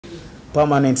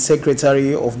Permanent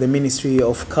Secretary of the Ministry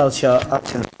of Culture,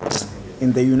 Arts and Sports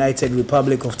in the United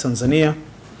Republic of Tanzania,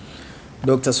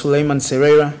 Dr. Suleiman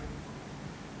Serera,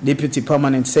 Deputy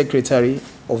Permanent Secretary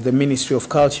of the Ministry of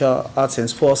Culture, Arts and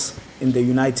Sports in the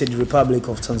United Republic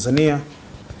of Tanzania,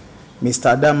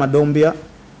 Mr. Adama Dombia,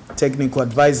 Technical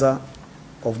Advisor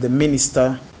of the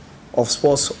Minister of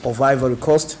Sports of Ivory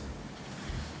Coast,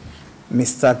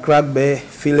 Mr. Kragbe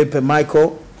Philippe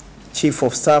Michael, Chief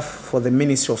of Staff for the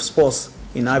Ministry of Sports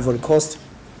in Ivory Coast,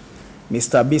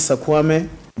 Mr. Abisa Kwame,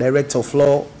 Director of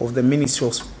Law of the Ministry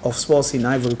of Sports in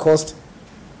Ivory Coast,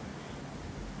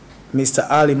 Mr.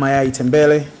 Ali Maya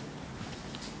Itembele,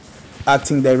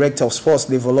 Acting Director of Sports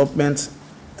Development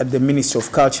at the Ministry of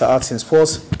Culture, Arts and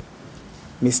Sports,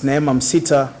 Ms. Neema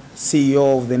Msita,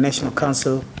 CEO of the National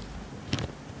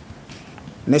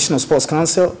Sports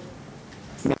Council,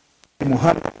 Mr.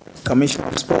 Muhammad, Commissioner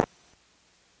of Sports,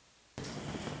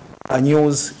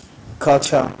 News,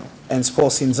 Culture and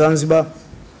Sports in Zanzibar,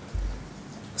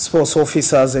 sports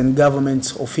officers and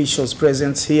government officials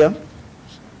present here,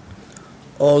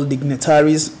 all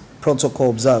dignitaries, protocol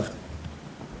observed.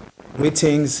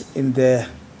 Greetings in the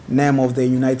name of the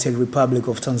United Republic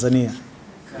of Tanzania.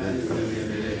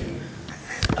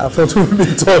 I thought we would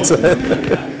be taught.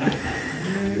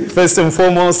 First and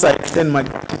foremost, I extend my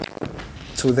gratitude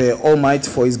to the Almighty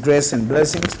for His grace and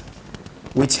blessings,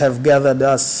 which have gathered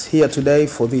us here today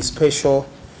for this special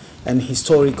and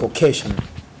historic occasion.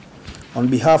 On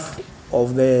behalf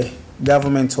of the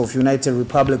government of United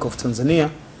Republic of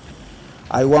Tanzania,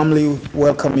 I warmly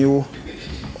welcome you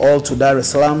all to Dar es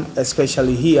Salaam,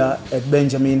 especially here at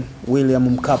Benjamin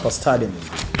William Mkapa Stadium.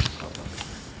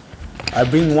 I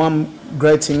bring warm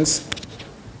greetings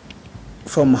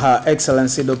from Her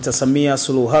Excellency Dr. Samia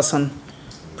Suluhu Hassan,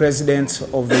 President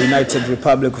of the United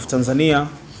Republic of Tanzania,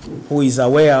 who is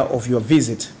aware of your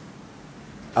visit.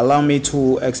 Allow me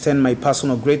to extend my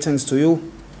personal greetings to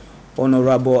you,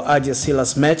 Honorable Aja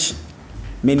Silas Mech,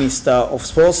 Minister of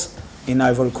Sports in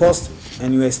Ivory Coast,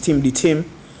 and your esteemed team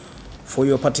for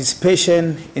your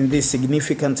participation in this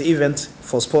significant event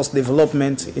for sports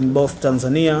development in both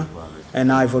Tanzania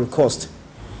and Ivory Coast.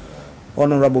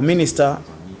 Honorable Minister,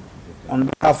 on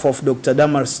behalf of Dr.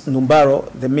 Damas Numbaro,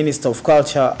 the Minister of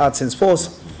Culture, Arts and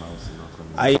Sports,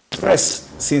 I express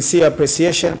sincere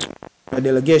appreciation to the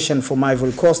delegation from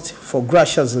Ivory Coast for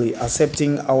graciously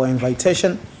accepting our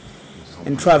invitation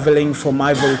and traveling from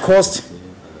Ivory Coast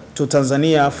to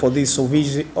Tanzania for this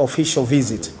official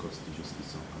visit.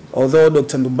 Although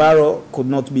Dr. Numbaro could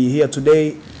not be here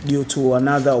today due to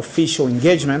another official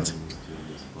engagement,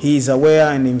 he is aware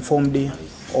and informed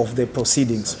of the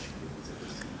proceedings.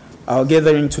 Our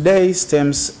gathering today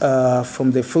stems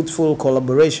from the fruitful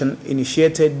collaboration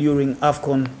initiated during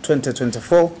AFCON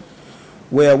 2024,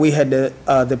 where we had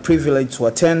the privilege to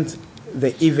attend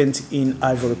the event in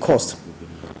Ivory Coast.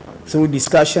 Through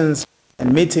discussions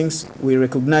and meetings, we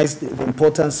recognized the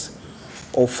importance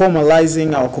of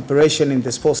formalizing our cooperation in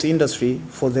the sports industry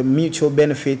for the mutual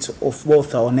benefit of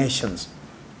both our nations.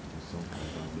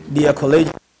 Dear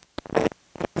colleagues,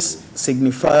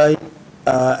 signify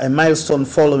a milestone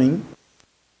following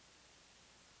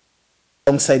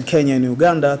alongside Kenya and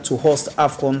Uganda to host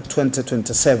AFCON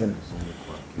 2027.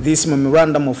 This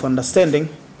memorandum of understanding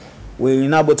will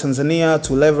enable Tanzania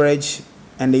to leverage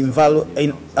and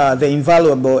the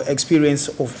invaluable experience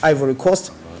of Ivory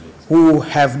Coast, who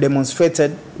have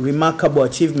demonstrated remarkable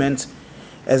achievements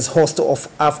as host of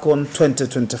AFCON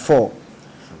 2024.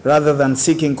 Rather than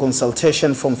seeking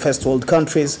consultation from first world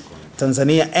countries,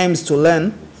 Tanzania aims to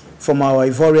learn from our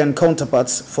Ivorian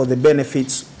counterparts for the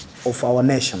benefits of our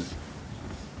nation.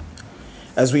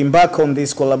 As we embark on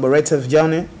this collaborative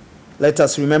journey, let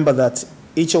us remember that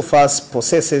each of us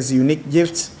possesses unique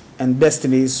gifts and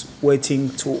destinies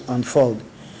waiting to unfold.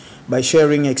 By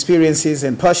sharing experiences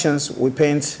and passions, we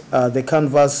paint the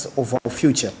canvas of our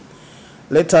future.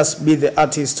 Let us be the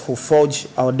artists who forge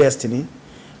our destiny,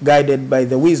 guided by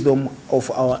the wisdom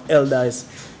of our elders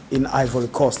in Ivory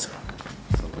Coast.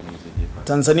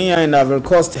 Tanzania and Ivory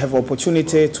Coast have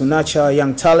opportunity to nurture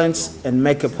young talents and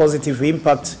make a positive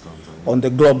impact on the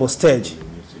global stage.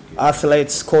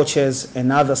 Athletes, coaches,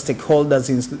 and other stakeholders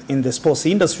in the sports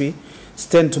industry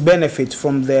stand to benefit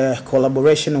from the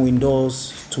collaboration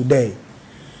windows today.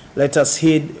 Let us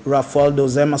heed Ralph Waldo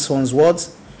Emerson's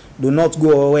words, "Do not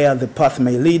go where the path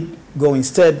may lead, go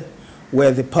instead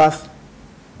where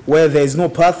there is no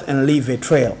path, and leave a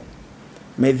trail."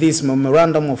 May this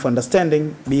memorandum of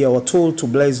understanding be our tool to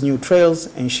blaze new trails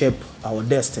and shape our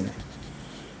destiny.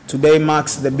 Today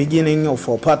marks the beginning of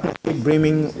our partnership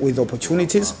brimming with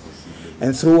opportunities,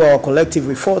 and through our collective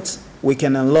efforts, we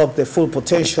can unlock the full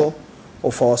potential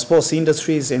of our sports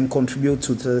industries and contribute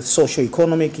to the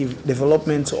socio-economic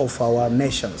development of our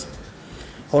nations.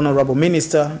 Honorable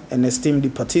Minister and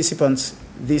esteemed participants,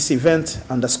 this event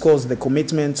underscores the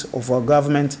commitment of our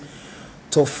government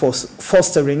to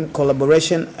fostering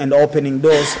collaboration and opening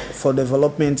doors for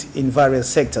development in various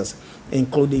sectors,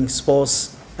 including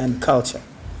sports and culture.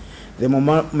 The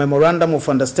Memorandum of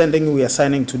Understanding we are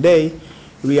signing today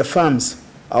reaffirms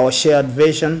our shared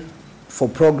vision for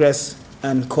progress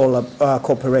and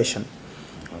cooperation.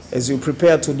 As you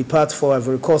prepare to depart for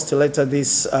Ivory Coast later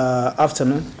this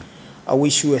afternoon, I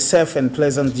wish you a safe and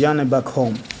pleasant journey back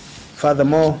home.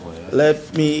 Furthermore,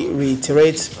 let me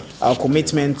reiterate our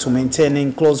commitment to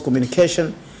maintaining close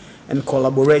communication and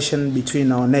collaboration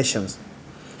between our nations.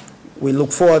 We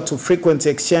look forward to frequent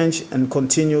exchange and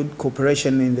continued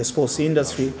cooperation in the sports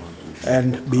industry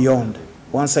and beyond.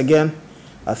 Once again,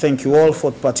 I thank you all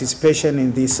for participation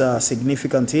in this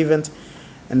significant event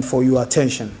and for your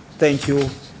attention. Thank you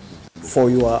for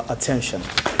your attention.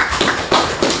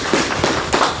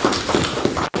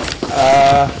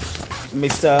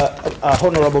 Mr.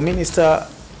 Honorable Minister,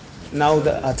 now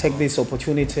that I take this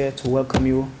opportunity to welcome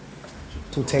you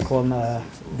to take on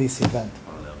this event.